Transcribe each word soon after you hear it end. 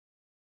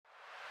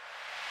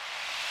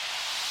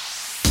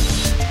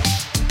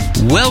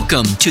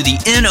Welcome to the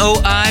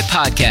NOI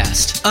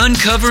Podcast,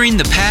 uncovering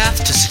the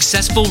path to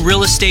successful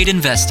real estate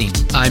investing.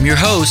 I'm your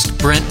host,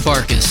 Brent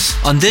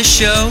Barkus. On this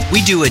show,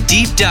 we do a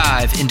deep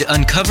dive into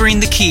uncovering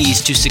the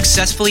keys to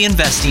successfully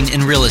investing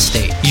in real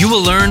estate. You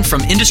will learn from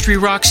industry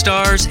rock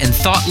stars and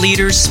thought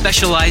leaders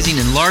specializing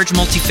in large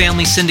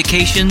multifamily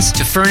syndications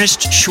to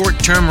furnished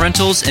short-term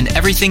rentals and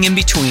everything in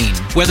between.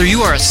 Whether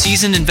you are a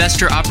seasoned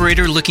investor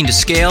operator looking to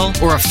scale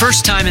or a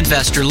first-time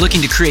investor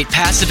looking to create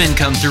passive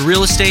income through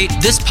real estate,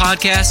 this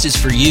podcast is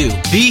for you.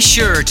 Be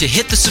sure to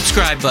hit the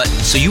subscribe button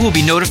so you will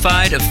be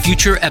notified of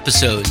future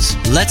episodes.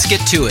 Let's get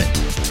to it.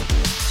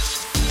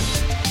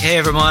 Hey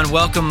everyone,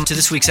 welcome to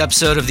this week's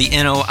episode of the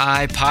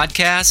NOI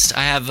Podcast.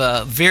 I have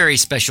a very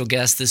special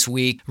guest this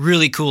week.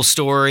 Really cool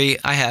story.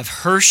 I have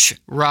Hersh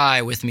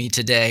with me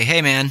today.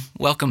 Hey man,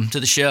 welcome to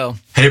the show.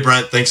 Hey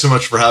Brent, thanks so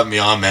much for having me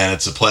on, man.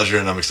 It's a pleasure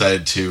and I'm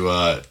excited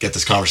to get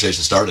this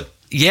conversation started.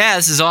 Yeah,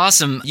 this is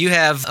awesome. You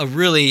have a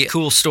really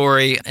cool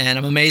story, and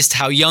I'm amazed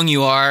how young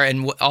you are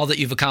and all that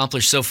you've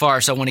accomplished so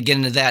far. So I want to get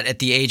into that at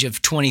the age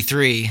of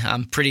 23.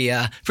 I'm pretty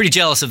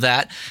jealous of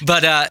that.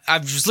 But I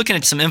was looking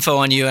at some info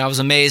on you, and I was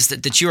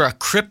amazed that you're a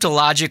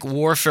cryptologic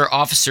warfare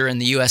officer in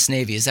the U.S.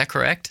 Navy. Is that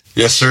correct?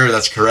 Yes, sir.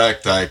 That's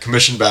correct. I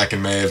commissioned back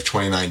in May of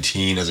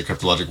 2019 as a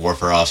cryptologic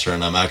warfare officer,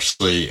 and I'm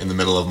actually in the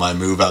middle of my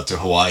move out to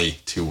Hawaii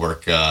to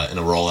work in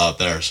a role out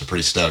there. So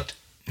pretty stoked.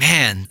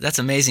 Man, that's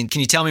amazing. Can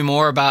you tell me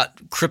more about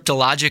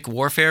cryptologic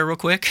warfare real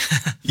quick?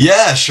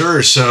 Yeah,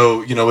 sure.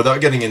 So,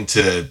 without getting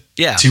into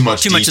too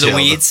much of the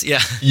weeds.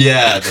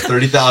 The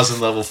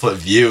 30,000 level foot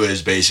view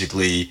is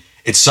basically,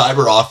 it's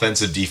cyber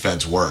offensive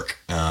defense work.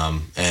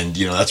 And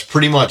that's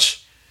pretty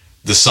much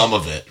the sum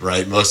of it,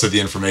 right? Most of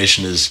the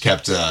information is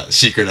kept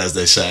secret, as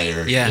they say,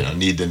 or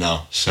need to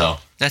know. So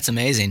that's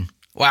amazing.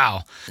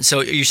 Wow.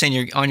 So you're saying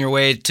you're on your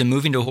way to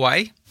moving to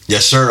Hawaii?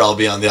 Yes, sir. I'll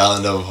be on the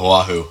island of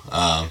Oahu,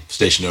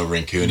 stationed over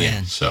in Kuni.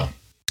 Man. So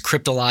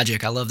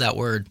cryptologic. I love that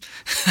word.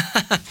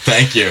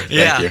 Thank you.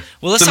 Thank you.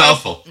 Well, it's a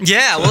mouthful.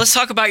 Yeah. Well, let's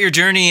talk about your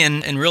journey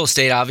in real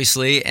estate,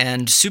 obviously,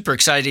 and super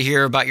excited to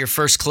hear about your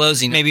first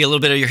closing. Maybe a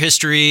little bit of your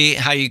history,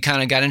 how you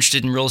kind of got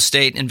interested in real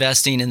estate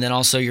investing, and then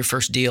also your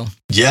first deal.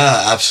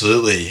 Yeah,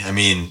 absolutely. I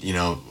mean,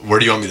 where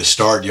do you want me to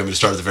start? Do you want me to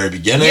start at the very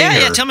beginning?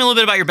 Yeah. Tell me a little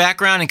bit about your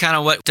background and kind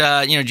of what, do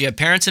you have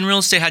parents in real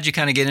estate? How'd you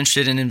kind of get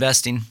interested in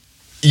investing?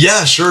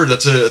 Yeah, sure.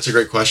 That's a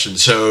great question.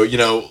 So,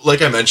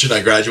 like I mentioned,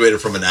 I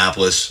graduated from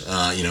Annapolis,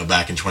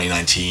 back in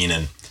 2019,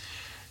 and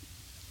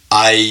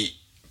I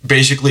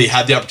basically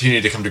had the opportunity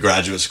to come to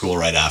graduate school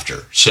right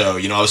after. So,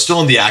 I was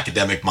still in the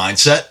academic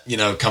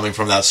mindset, coming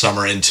from that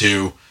summer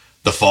into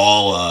the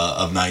fall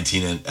of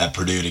 19 at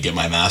Purdue to get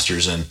my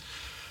master's. And,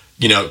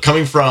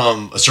 coming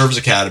from a service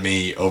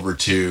academy over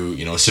to,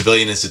 a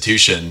civilian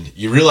institution,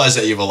 you realize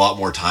that you have a lot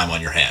more time on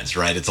your hands,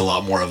 right? It's a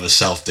lot more of a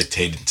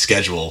self-dictated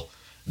schedule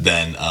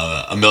than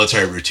a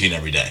military routine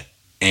every day.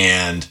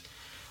 And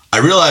I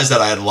realized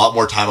that I had a lot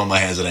more time on my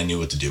hands than I knew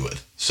what to do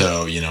with.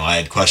 So, I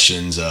had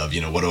questions of,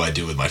 what do I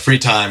do with my free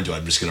time?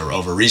 I'm just going to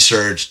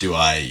over-research? Do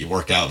I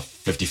work out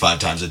 55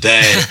 times a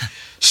day?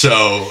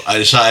 So I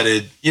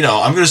decided,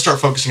 I'm going to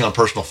start focusing on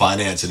personal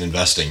finance and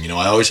investing.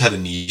 I always had a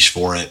niche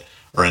for it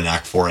or a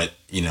knack for it,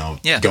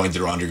 going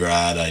through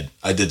undergrad.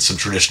 I did some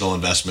traditional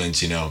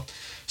investments,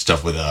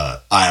 stuff with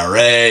a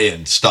IRA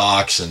and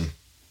stocks. And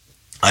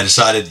I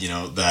decided,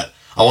 that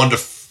I wanted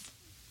to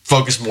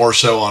focus more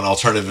so on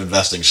alternative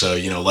investing. So,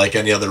 like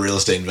any other real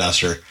estate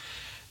investor,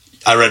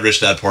 I read Rich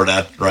Dad, Poor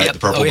Dad, right? Yep. The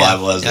Purple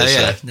Bible, as they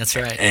say. Yeah, that's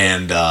right.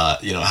 And,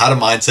 had a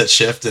mindset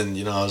shift. And,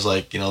 I was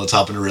like, let's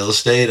hop into real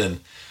estate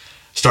and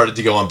started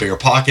to go on bigger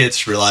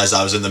pockets, realized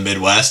I was in the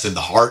Midwest in the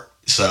heart.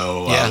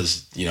 So I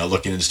was,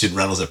 looking into student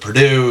rentals at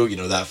Purdue,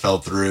 that fell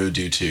through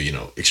due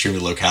to, extremely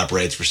low cap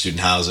rates for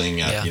student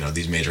housing at,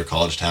 these major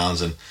college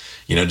towns. And,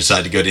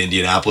 decided to go to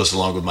Indianapolis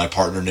along with my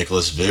partner,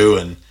 Nicholas Vu.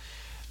 And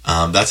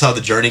that's how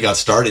the journey got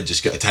started,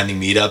 just attending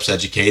meetups,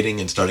 educating,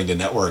 and starting to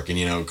network. And,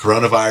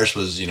 coronavirus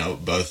was,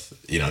 both,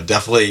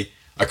 definitely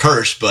a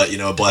curse, but,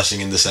 a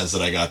blessing in the sense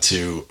that I got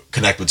to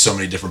connect with so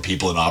many different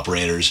people and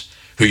operators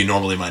who you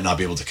normally might not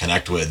be able to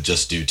connect with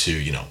just due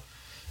to,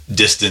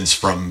 distance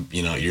from,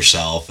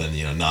 yourself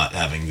and, not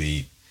having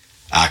the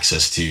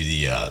access to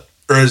the,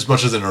 or as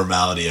much as the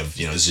normality of,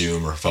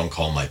 Zoom or phone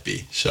call might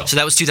be. So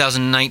that was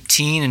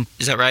 2019, and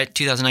is that right?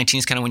 2019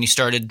 is kind of when you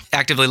started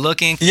actively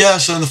looking? Yeah,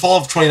 so in the fall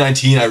of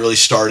 2019, I really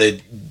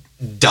started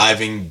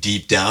diving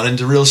deep down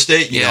into real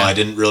estate. You know, I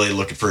didn't really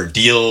look for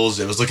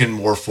deals. I was looking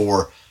more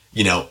for,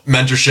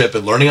 mentorship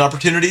and learning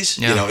opportunities,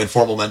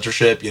 informal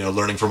mentorship,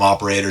 learning from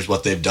operators,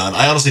 what they've done.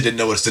 I honestly didn't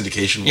know what a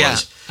syndication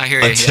was I hear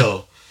you,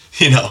 until,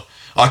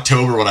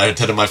 October when I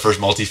attended my first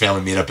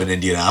multifamily meetup in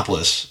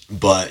Indianapolis.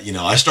 But,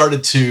 I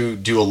started to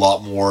do a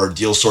lot more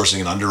deal sourcing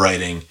and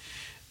underwriting,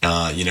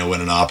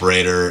 when an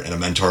operator and a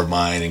mentor of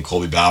mine and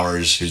Colby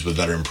Bowers, who's with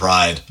Veteran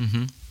Pride,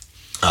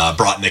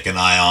 brought Nick and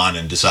I on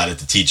and decided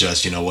to teach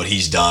us, what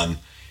he's done.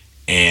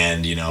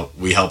 And,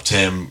 we helped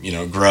him,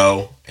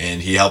 grow,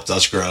 and he helped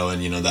us grow.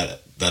 And,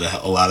 that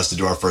allowed us to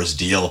do our first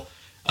deal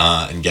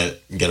and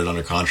get it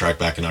under contract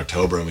back in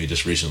October. And we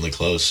just recently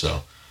closed.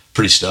 So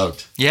pretty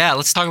stoked. Yeah,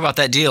 let's talk about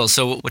that deal.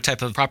 So what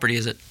type of property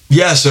is it?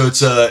 Yeah, so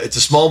it's a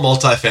small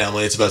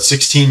multifamily. It's about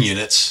 16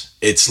 units.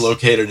 It's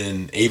located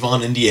in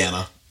Avon,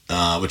 Indiana,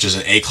 which is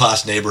an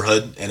A-class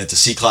neighborhood, and it's a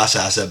C-class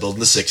asset built in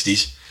the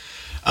 60s.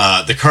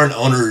 The current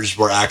owners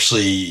were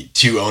actually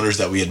two owners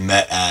that we had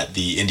met at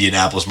the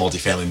Indianapolis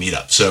multifamily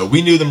meetup. So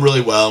we knew them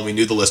really well, and we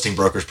knew the listing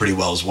brokers pretty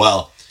well as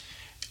well.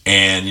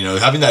 And,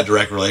 having that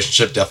direct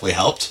relationship definitely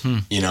helped,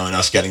 in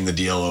us getting the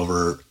deal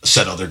over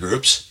said other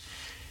groups.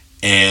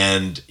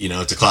 And,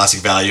 it's a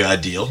classic value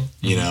add deal.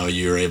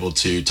 You're able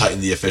to tighten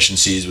the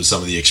efficiencies with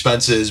some of the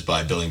expenses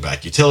by billing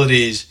back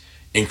utilities,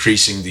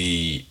 increasing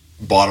the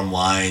bottom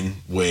line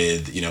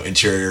with,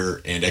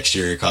 interior and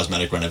exterior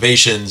cosmetic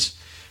renovations,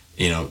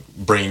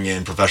 bringing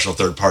in professional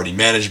third-party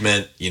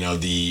management.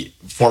 The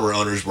former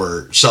owners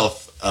were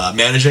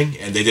self-managing,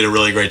 and they did a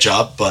really great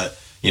job. But,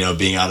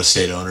 being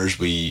out-of-state owners,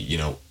 we,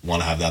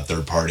 want to have that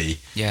third-party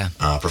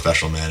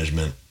professional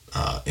management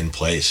in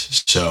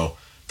place. So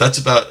that's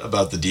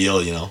about the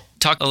deal,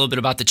 Talk a little bit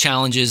about the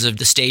challenges of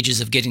the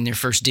stages of getting their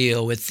first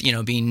deal with,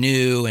 being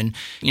new, and,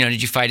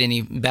 did you fight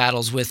any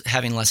battles with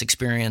having less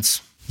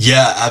experience?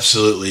 Yeah,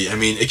 absolutely. I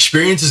mean,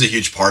 experience is a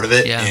huge part of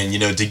it. Yeah.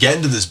 And, to get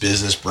into this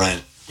business,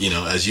 Brent,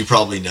 as you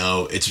probably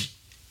know,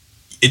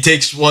 it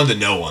takes one to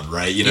know one,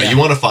 right? You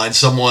want to find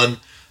someone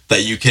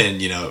that you can,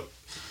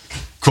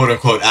 quote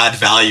unquote, add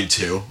value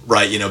to,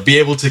 right? Be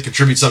able to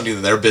contribute something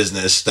to their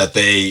business that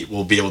they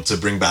will be able to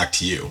bring back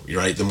to you,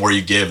 right? The more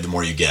you give, the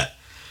more you get.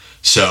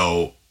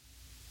 So,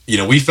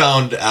 we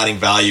found adding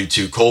value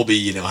to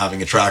Colby,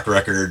 having a track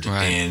record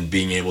and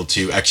being able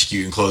to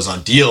execute and close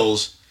on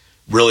deals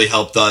really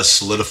helped us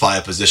solidify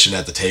a position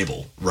at the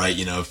table, right?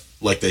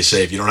 Like they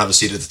say, if you don't have a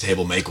seat at the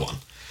table, make one.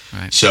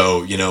 Right.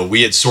 So,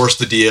 we had sourced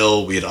the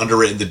deal, we had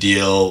underwritten the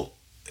deal,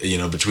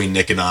 between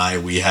Nick and I,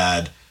 we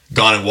had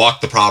gone and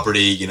walked the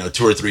property,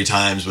 2 or 3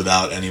 times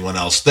without anyone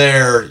else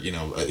there,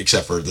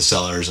 except for the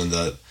sellers and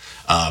the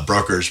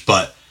brokers.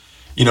 But,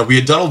 we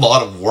had done a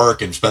lot of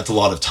work and spent a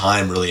lot of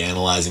time really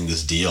analyzing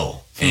this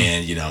deal.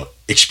 And,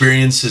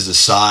 experiences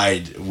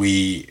aside,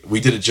 we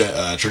did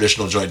a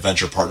traditional joint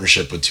venture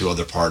partnership with 2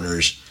 other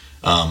partners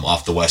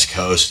off the West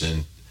Coast.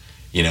 And,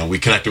 we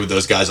connected with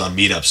those guys on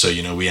meetups.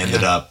 So, we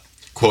ended up,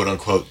 quote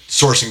unquote,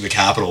 sourcing the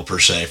capital per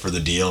se for the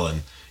deal.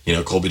 And,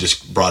 Colby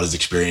just brought his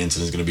experience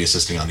and is going to be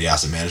assisting on the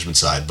asset management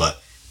side.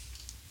 But,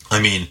 I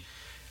mean,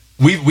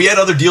 we had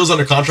other deals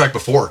under contract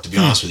before, to be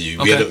honest with you.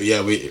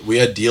 Okay. We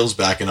had deals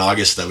back in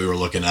August that we were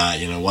looking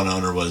at. One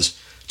owner was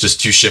just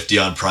too shifty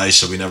on price,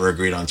 so we never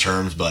agreed on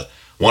terms. But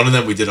one of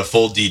them, we did a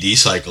full DD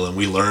cycle, and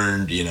we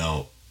learned,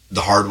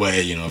 the hard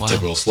way, of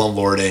typical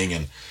slumlording.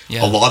 And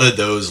a lot of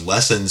those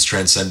lessons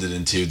transcended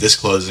into this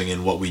closing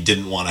and what we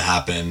didn't want to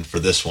happen for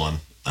this one.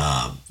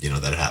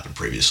 That had happened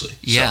previously.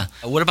 Yeah.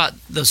 So. What about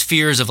those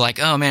fears of like,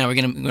 oh man, we're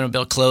gonna be able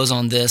to close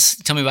on this?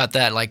 Tell me about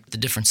that, like the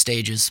different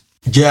stages.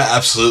 Yeah,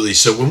 absolutely.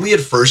 So when we had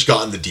first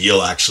gotten the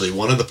deal, actually,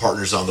 one of the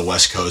partners on the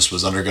West Coast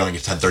was undergoing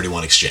a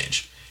 1031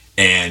 exchange.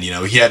 And,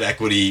 he had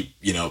equity,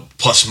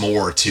 plus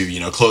more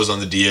to, close on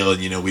the deal.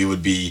 And, we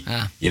would be,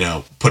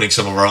 putting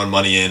some of our own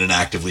money in and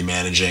actively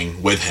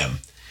managing with him.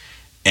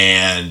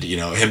 And,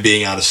 him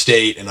being out of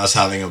state and us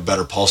having a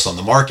better pulse on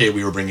the market,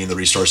 we were bringing the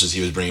resources.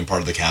 He was bringing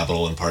part of the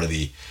capital and part of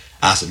the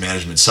asset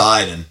management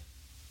side. And,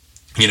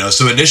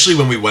 so initially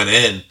when we went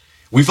in,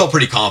 we felt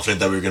pretty confident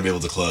that we were going to be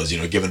able to close,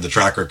 given the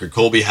track record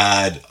Colby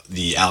had,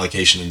 the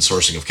allocation and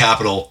sourcing of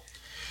capital.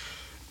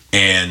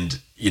 And,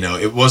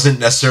 it wasn't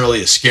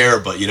necessarily a scare,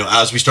 but,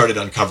 as we started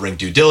uncovering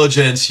due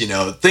diligence,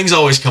 things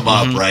always come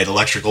up, right?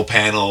 Electrical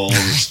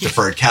panels,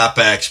 deferred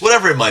CapEx,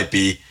 whatever it might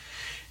be.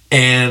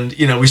 And,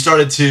 we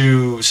started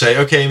to say,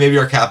 okay, maybe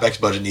our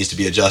CapEx budget needs to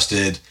be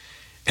adjusted.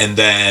 And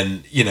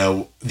then,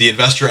 the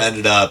investor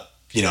ended up,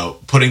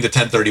 putting the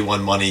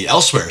 1031 money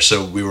elsewhere.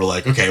 So we were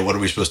like, okay, what are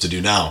we supposed to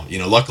do now?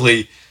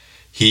 Luckily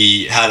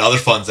he had other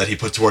funds that he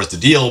put towards the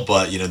deal,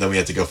 but, then we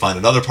had to go find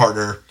another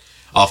partner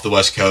off the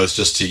West Coast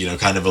just to,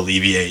 kind of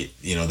alleviate,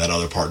 that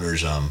other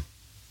partner's,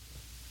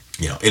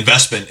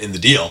 investment in the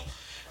deal,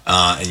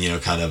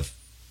 and, kind of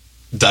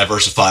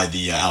diversify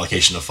the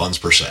allocation of funds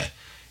per se.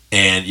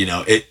 And,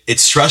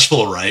 it's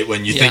stressful, right?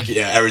 When you think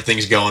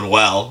everything's going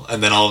well,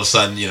 and then all of a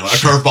sudden, a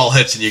curveball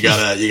hits and you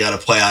gotta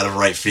play out of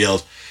right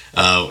field.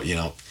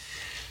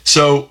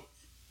 So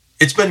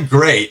it's been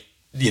great,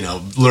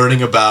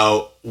 learning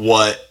about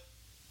what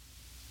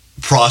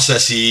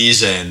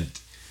processes and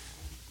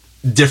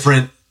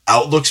different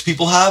outlooks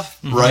people have,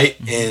 right?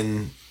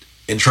 In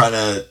trying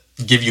to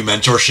give you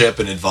mentorship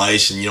and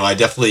advice. And, I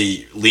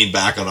definitely lean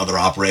back on other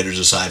operators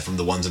aside from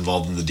the ones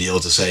involved in the deal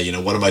to say,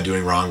 what am I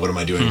doing wrong? What am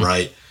I doing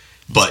right?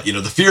 But,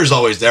 the fear is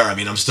always there. I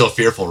mean, I'm still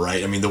fearful,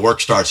 right? I mean, the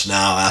work starts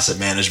now, asset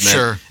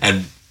management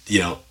and,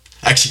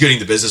 executing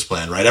the business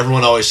plan, right?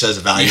 Everyone always says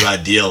a value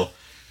add deal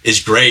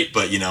is great,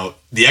 but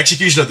the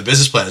execution of the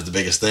business plan is the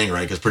biggest thing,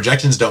 right? Because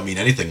projections don't mean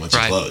anything once you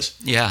close.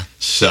 Yeah.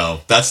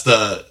 So that's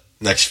the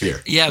next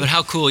sphere. Yeah, but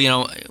how cool,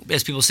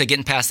 as people say,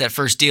 getting past that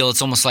first deal,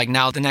 it's almost like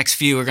now the next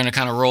few are going to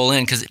kind of roll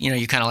in because,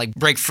 you kind of like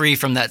break free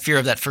from that fear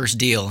of that first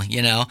deal,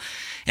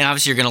 And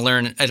obviously you're going to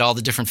learn at all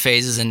the different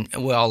phases, and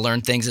we all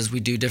learn things as we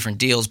do different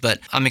deals. But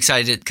I'm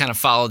excited to kind of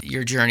follow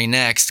your journey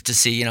next to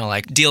see,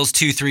 like deals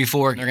 2, 3,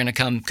 4 are going to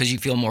come because you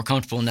feel more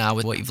comfortable now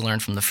with what you've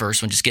learned from the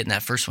first one, just getting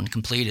that first one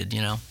completed,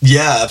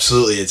 Yeah,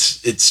 absolutely.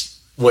 It's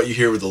what you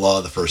hear with the law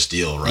of the first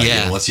deal, right?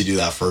 Yeah. Once you do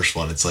that first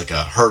one, it's like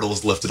a hurdle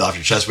is lifted off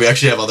your chest. We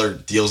actually have other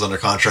deals under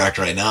contract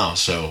right now.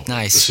 So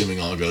nice. Assuming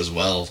all goes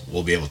well,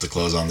 we'll be able to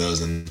close on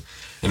those in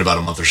about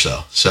a month or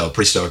so. So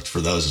pretty stoked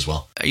for those as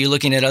well. Are you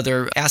looking at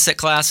other asset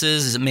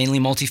classes? Is it mainly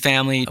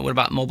multifamily? What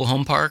about mobile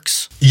home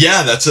parks?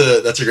 Yeah, that's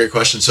a great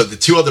question. So the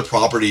 2 other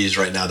properties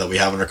right now that we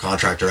have under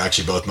contract are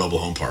actually both mobile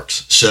home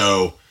parks.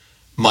 So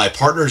my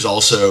partner's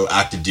also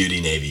active duty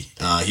Navy.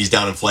 He's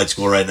down in flight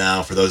school right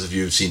now. For those of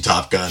you who've seen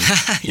Top Gun,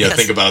 Yes.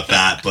 Think about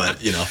that.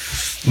 But,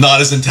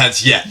 not as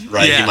intense yet,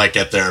 right? Yeah. He might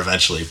get there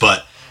eventually.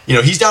 But,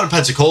 he's down in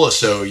Pensacola.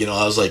 So,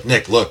 I was like,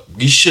 Nick, look,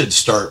 we should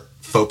start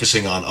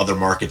focusing on other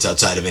markets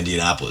outside of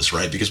Indianapolis,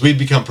 right? Because we've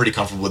become pretty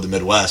comfortable with the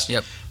Midwest.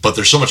 Yep. But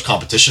there's so much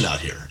competition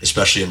out here,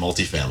 especially in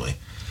multifamily.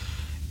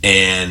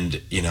 And,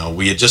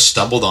 we had just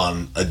stumbled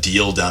on a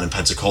deal down in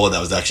Pensacola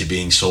that was actually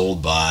being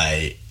sold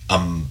by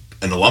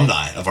an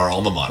alumni of our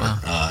alma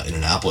mater in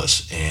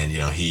Annapolis. And,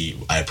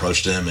 I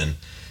approached him and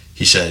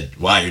he said,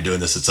 wow, you're doing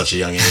this at such a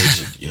young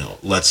age.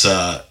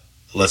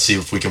 Let's see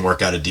if we can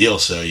work out a deal.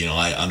 So,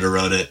 I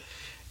underwrote it,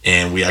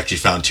 and we actually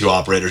found 2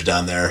 operators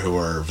down there who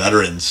are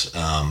veterans,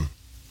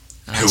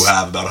 who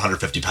have about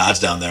 150 pads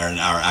down there and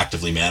are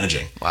actively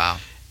managing. Wow.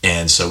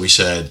 And so we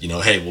said,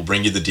 hey, we'll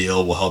bring you the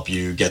deal. We'll help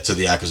you get to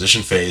the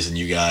acquisition phase and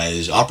you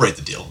guys operate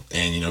the deal.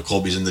 And,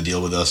 Colby's in the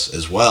deal with us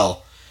as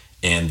well.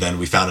 And then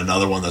we found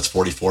another one that's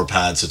 44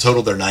 pads. So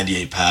total, they're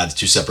 98 pads,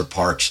 2 separate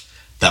parks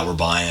that we're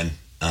buying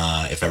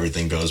if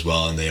everything goes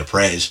well and they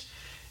appraise.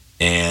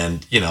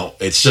 And,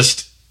 it's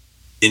just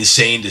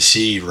insane to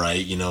see,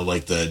 right?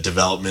 Like the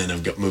development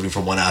of moving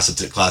from one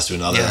asset class to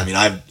another. Yeah. I mean,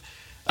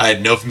 I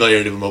had no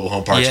familiarity with mobile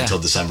home parks until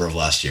December of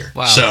last year.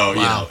 Wow. So,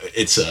 Wow.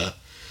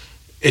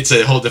 It's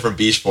a whole different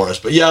beast for us.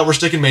 But yeah, we're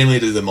sticking mainly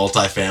to the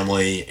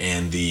multifamily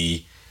and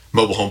the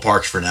mobile home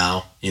parks for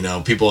now.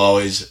 People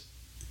always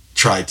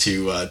try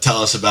to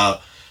tell us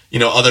about,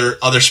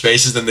 other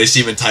spaces, and they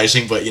seem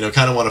enticing, but,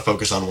 kind of want to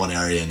focus on one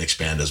area and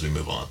expand as we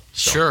move on.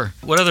 So. Sure.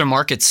 What other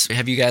markets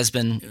have you guys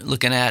been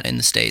looking at in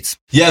the States?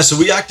 Yeah, so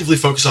we actively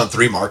focus on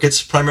 3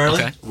 markets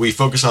primarily. Okay. We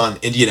focus on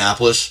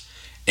Indianapolis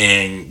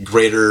and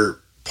greater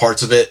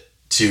parts of it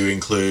to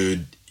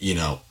include,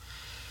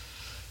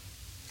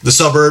 the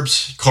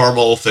suburbs,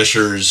 Carmel,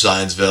 Fishers,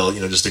 Zionsville,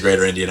 just the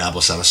greater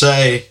Indianapolis, San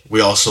Jose.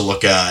 We also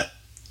look at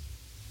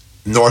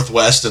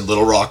Northwest and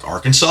Little Rock,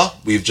 Arkansas.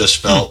 We've just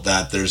felt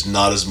that there's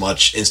not as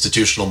much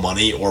institutional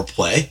money or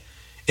play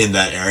in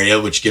that area,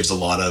 which gives a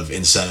lot of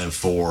incentive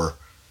for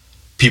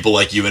people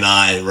like you and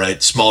I,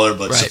 right? Smaller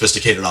but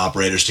sophisticated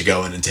operators to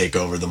go in and take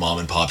over the mom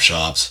and pop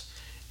shops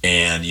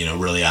and,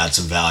 really add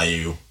some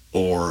value,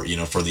 or,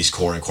 for these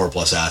core and core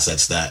plus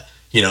assets that,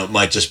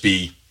 might just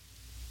be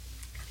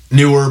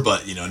newer,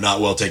 but,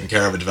 not well taken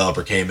care of. A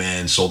developer came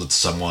in, sold it to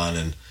someone,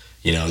 and,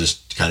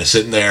 just kind of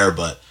sitting there.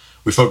 But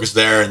we focus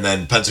there, and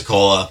then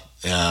Pensacola,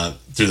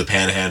 through the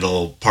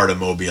Panhandle, part of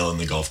Mobile, and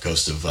the Gulf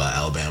Coast of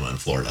Alabama and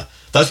Florida.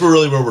 That's where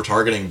we're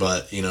targeting.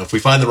 But if we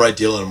find the right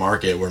deal in a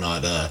market, we're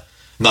not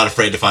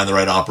afraid to find the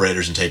right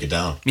operators and take it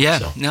down. Yeah,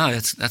 so. No,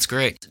 that's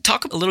great.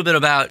 Talk a little bit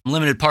about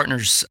limited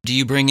partners. Do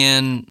you bring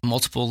in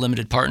multiple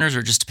limited partners, or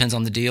it just depends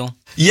on the deal?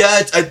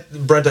 Yeah,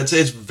 Brent, I'd say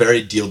it's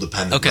very deal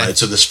dependent. Okay. Right?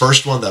 So this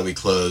first one that we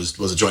closed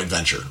was a joint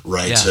venture,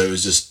 right? Yeah. So it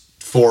was just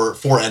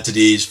four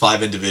entities,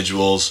 5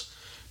 individuals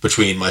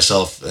between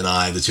myself and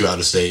I, the 2 out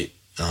of state.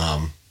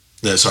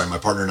 My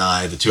partner and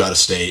I, the 2 out of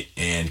state,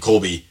 and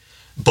Colby.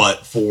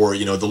 But for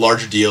the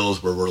larger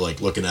deals where we're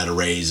like looking at a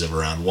raise of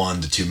around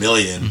 $1 to $2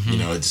 million,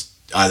 it's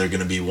either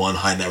going to be one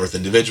high net worth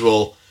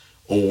individual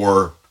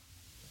or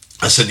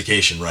a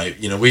syndication, right?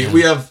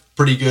 We have a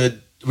pretty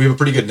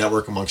good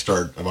network amongst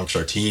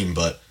our team,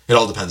 but it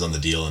all depends on the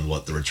deal and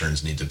what the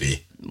returns need to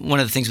be.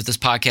 One of the things with this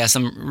podcast,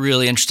 I'm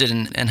really interested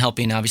in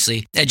helping,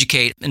 obviously,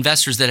 educate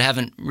investors that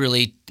haven't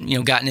really,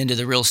 gotten into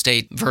the real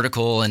estate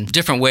vertical and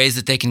different ways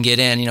that they can get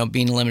in,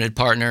 being a limited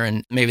partner,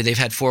 and maybe they've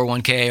had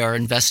 401k or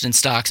invested in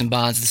stocks and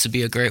bonds. This would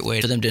be a great way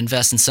for them to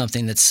invest in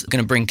something that's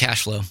going to bring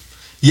cash flow.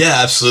 Yeah,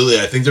 absolutely.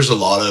 I think there's a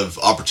lot of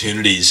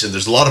opportunities, and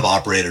there's a lot of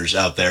operators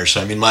out there.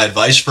 So, my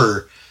advice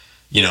for,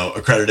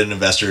 accredited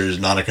investors,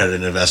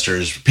 non-accredited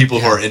investors, people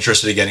who are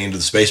interested in getting into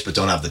the space but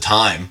don't have the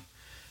time,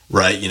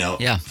 right?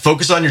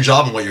 Focus on your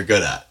job and what you're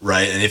good at,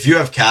 right? And if you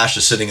have cash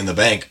just sitting in the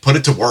bank, put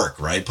it to work,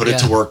 right? Put it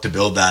to work to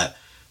build that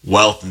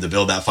wealth and to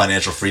build that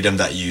financial freedom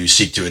that you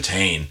seek to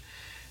attain.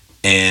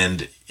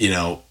 And,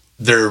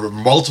 there are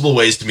multiple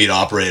ways to meet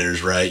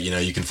operators, right?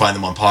 You can find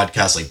them on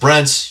podcasts like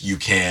Brent's. You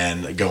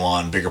can go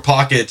on Bigger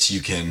Pockets. You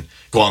can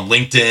go on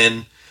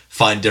LinkedIn,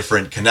 find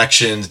different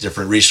connections,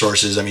 different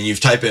resources. I mean, you've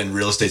type in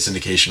real estate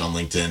syndication on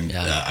LinkedIn.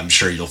 I'm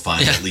sure you'll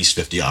find at least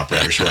 50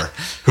 operators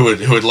who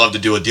would love to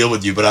do a deal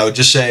with you. But I would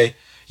just say,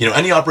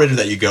 any operator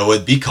that you go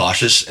with, be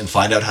cautious and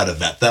find out how to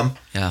vet them.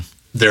 Yeah.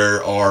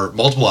 There are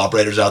multiple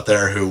operators out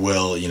there who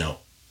will,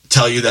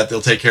 tell you that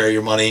they'll take care of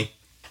your money.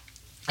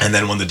 And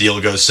then when the deal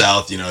goes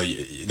south,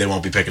 they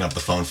won't be picking up the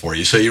phone for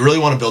you. So you really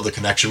want to build a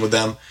connection with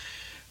them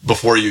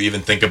before you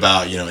even think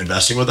about,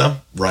 investing with them,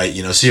 right?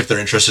 See if they're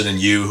interested in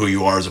you, who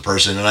you are as a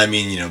person. And I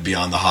mean,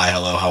 beyond the hi,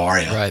 hello, how are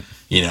you? Right.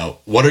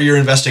 What are your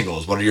investing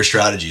goals? What are your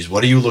strategies?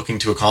 What are you looking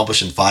to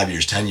accomplish in 5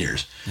 years, 10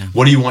 years? Yeah.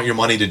 What do you want your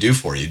money to do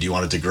for you? Do you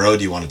want it to grow?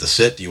 Do you want it to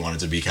sit? Do you want it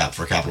to be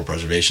for capital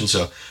preservation?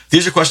 So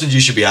these are questions you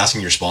should be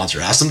asking your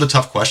sponsor. Ask them the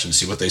tough questions,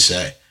 see what they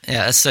say.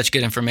 Yeah, that's such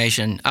good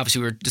information.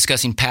 Obviously, we're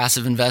discussing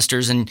passive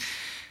investors, and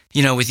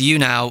with you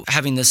now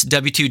having this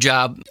W-2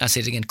 job, I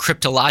say it again,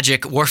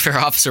 cryptologic warfare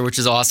officer, which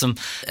is awesome.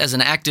 As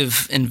an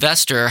active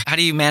investor, how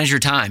do you manage your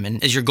time?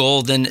 And is your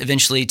goal then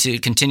eventually to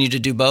continue to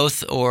do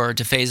both or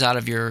to phase out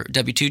of your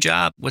W-2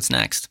 job? What's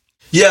next?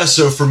 Yeah,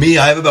 so for me,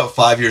 I have about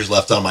 5 years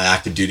left on my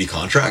active duty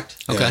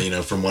contract,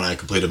 okay. From when I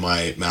completed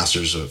my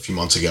master's a few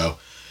months ago.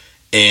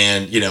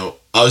 And,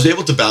 I was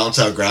able to balance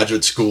out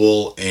graduate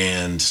school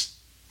and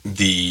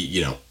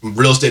the,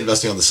 real estate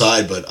investing on the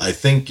side. But I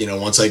think,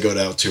 once I go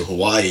down to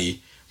Hawaii,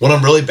 what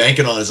I'm really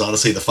banking on is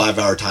honestly the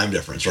 5-hour time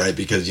difference, right?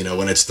 Because,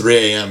 when it's 3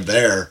 a.m.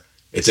 there,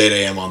 it's 8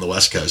 a.m. on the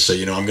West Coast. So,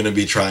 I'm going to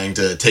be trying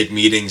to take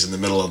meetings in the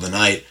middle of the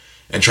night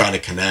and trying to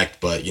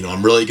connect. But,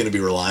 I'm really going to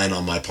be relying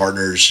on my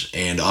partners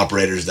and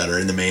operators that are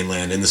in the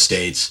mainland, in the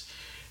States,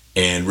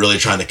 and really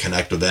trying to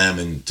connect with them.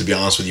 And to be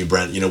honest with you,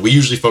 Brent, we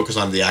usually focus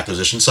on the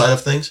acquisition side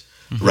of things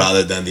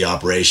rather than the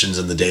operations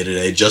and the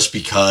day-to-day, just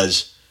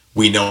because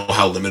we know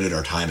how limited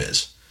our time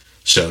is.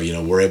 So,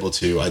 we're able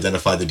to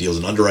identify the deals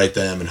and underwrite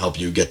them and help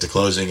you get to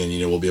closing, and,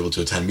 we'll be able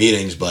to attend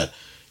meetings. But,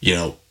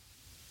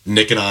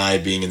 Nick and I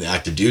being in the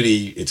active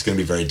duty, it's going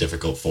to be very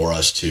difficult for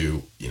us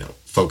to,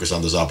 focus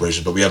on those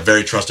operations. But we have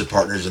very trusted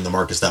partners in the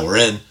markets that we're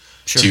in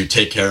to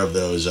take care of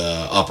those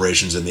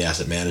operations and the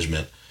asset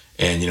management.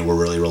 And, we're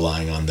really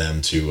relying on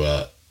them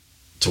to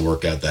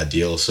work out that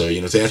deal. So,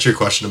 to answer your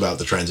question about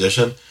the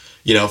transition,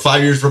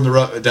 5 years from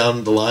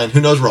down the line,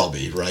 who knows where I'll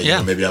be, right?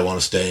 Yeah. Maybe I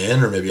want to stay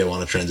in, or maybe I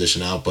want to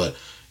transition out. But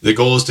the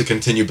goal is to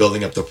continue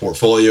building up the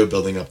portfolio,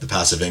 building up the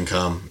passive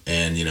income,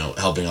 and,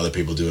 helping other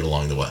people do it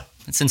along the way.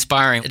 It's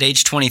inspiring. At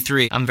age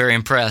 23, I'm very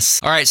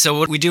impressed. All right, so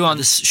what we do on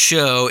this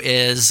show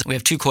is we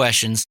have 2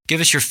 questions.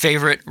 Give us your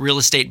favorite real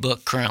estate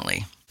book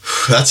currently.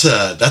 That's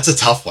a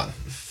tough one.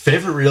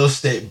 Favorite real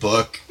estate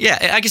book? Yeah,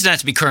 I guess it doesn't have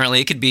to be currently.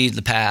 It could be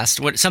the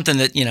past. Something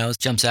that,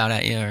 jumps out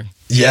at you. Or...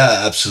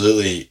 Yeah,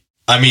 absolutely.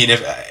 I mean,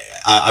 if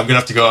I'm going to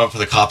have to go out for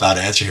the cop-out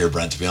answer here,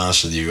 Brent, to be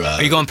honest with you.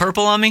 Are you going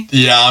purple on me?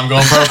 Yeah, I'm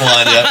going purple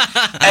on you.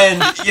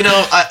 And,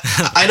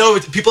 I know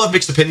people have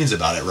mixed opinions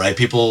about it, right?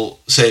 People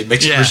say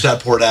mixed rich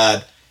dad, poor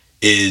dad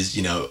is,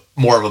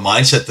 more of a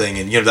mindset thing.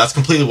 And, that's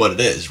completely what it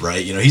is,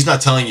 right? He's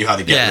not telling you how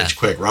to get rich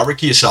quick. Robert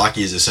Kiyosaki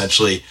is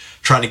essentially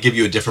trying to give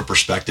you a different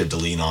perspective to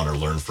lean on or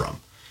learn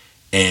from.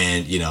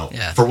 And,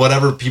 for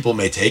whatever people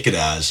may take it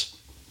as,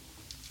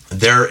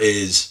 there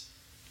is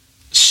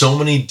so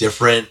many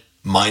different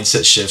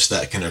mindset shifts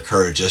that can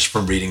occur just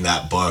from reading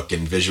that book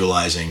and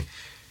visualizing,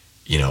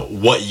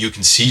 what you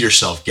can see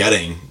yourself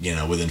getting,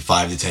 within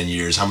 5 to 10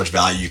 years, how much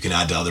value you can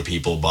add to other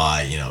people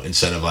by,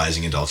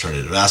 incentivizing into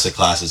alternative asset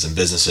classes and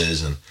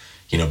businesses and,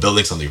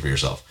 building something for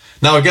yourself.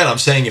 Now, again, I'm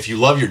saying if you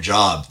love your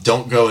job,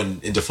 don't go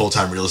into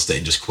full-time real estate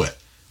and just quit,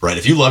 right?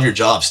 If you love your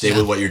job, stay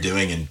with what you're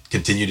doing and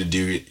continue to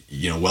do,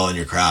 well in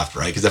your craft,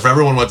 right? Because if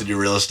everyone went to do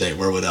real estate,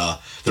 where would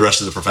the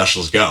rest of the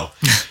professionals go?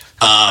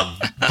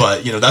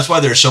 But, that's why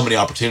there's so many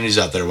opportunities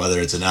out there, whether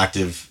it's an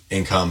active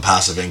income,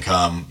 passive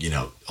income,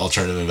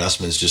 alternative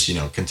investments, just,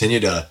 continue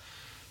to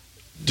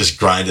just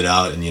grind it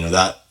out. And,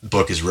 that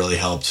book has really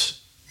helped.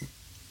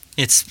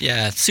 It's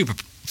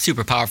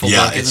super powerful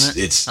book, isn't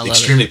it? It's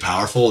extremely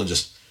powerful, and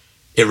just,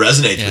 it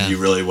resonates with you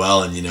really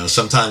well. And,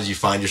 sometimes you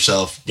find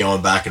yourself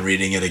going back and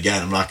reading it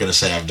again. I'm not going to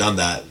say I've done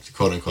that,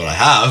 quote unquote, I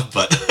have,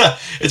 but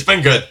it's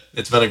been good.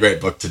 It's been a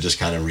great book to just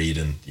kind of read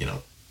and,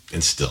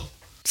 instill.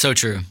 So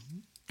true.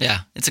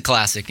 Yeah, it's a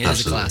classic. It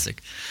is a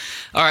classic.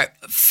 All right,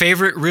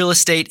 favorite real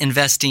estate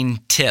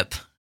investing tip?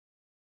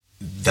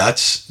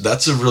 That's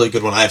a really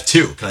good one. I have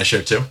 2. Can I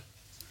share 2?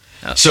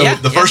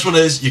 The first one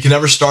is you can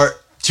never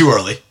start too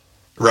early,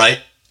 right?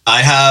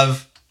 I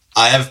have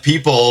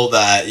people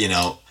that,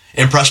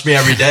 impress me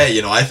every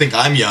day. I think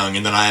I'm young,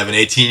 and then I have an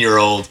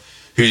 18-year-old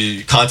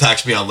who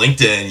contacts me on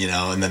LinkedIn,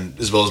 and then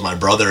as well as my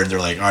brother, and they're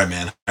like, all right,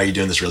 man, how are you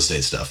doing this real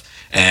estate stuff?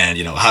 And,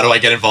 how do I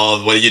get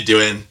involved? What are you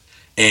doing?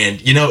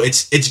 And,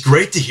 it's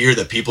great to hear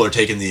that people are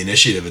taking the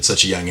initiative at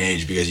such a young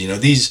age, because,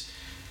 these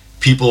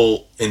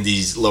people in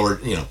these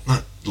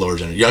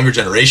younger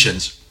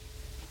generations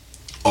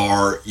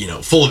are,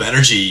 full of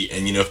energy.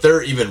 And, if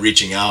they're even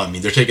reaching out, I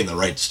mean, they're taking the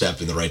right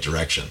step in the right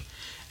direction.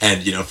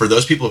 And, for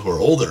those people who are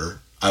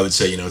older, I would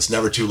say, it's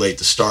never too late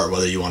to start,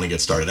 whether you want to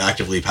get started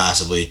actively,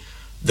 passively,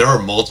 there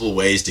are multiple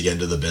ways to get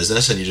into the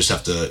business, and you just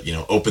have to,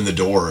 open the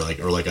door,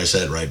 like I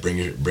said, right? Bring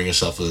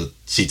yourself a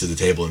seat to the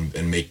table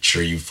and make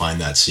sure you find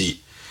that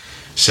seat.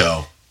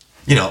 So,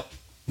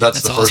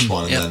 that's the first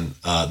one. And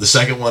then the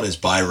second one is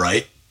buy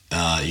right.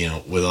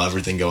 With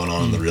everything going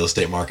on in the real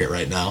estate market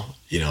right now,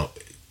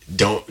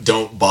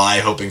 don't buy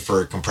hoping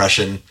for a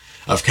compression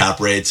of cap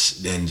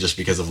rates and just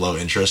because of low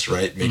interest,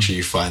 right? Make sure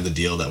you find the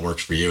deal that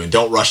works for you, and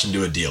don't rush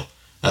into a deal.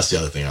 That's the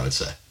other thing I would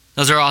say.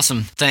 Those are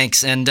awesome.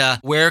 Thanks. And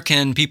where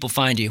can people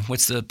find you?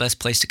 What's the best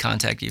place to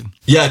contact you?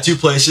 Yeah, 2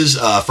 places.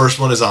 First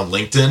one is on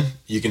LinkedIn.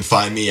 You can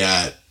find me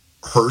at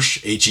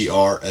Hersh,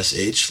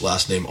 Hersh,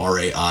 last name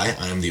Rai.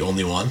 I am the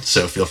only one.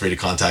 So feel free to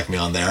contact me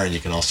on there. And you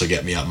can also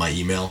get me at my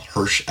email,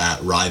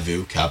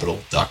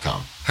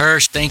 hersh@rivucapital.com.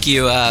 Hersh, thank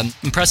you.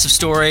 Impressive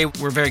story.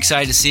 We're very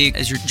excited to see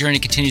as your journey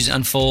continues to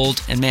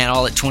unfold. And man,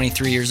 all at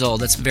 23 years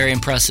old, that's very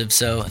impressive.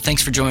 So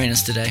thanks for joining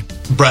us today.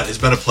 Brett, it's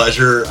been a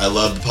pleasure. I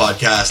love the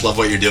podcast, love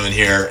what you're doing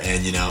here,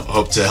 and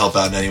hope to help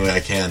out in any way I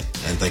can.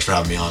 And thanks for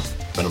having me on.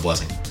 It's been a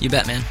blessing. You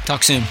bet, man.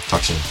 Talk soon.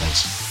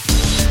 Thanks.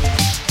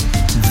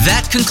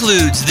 That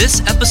concludes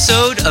this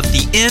episode of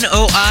the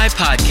NOI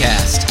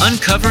Podcast,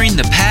 uncovering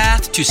the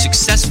path to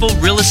successful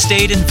real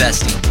estate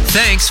investing.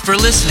 Thanks for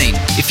listening.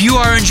 If you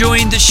are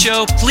enjoying the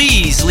show,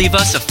 please leave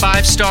us a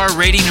 5-star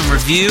rating and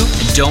review.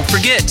 And don't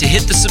forget to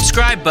hit the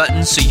subscribe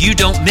button so you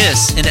don't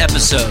miss an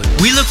episode.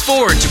 We look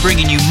forward to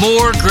bringing you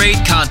more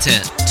great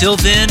content. Till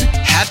then,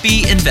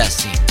 happy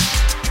investing.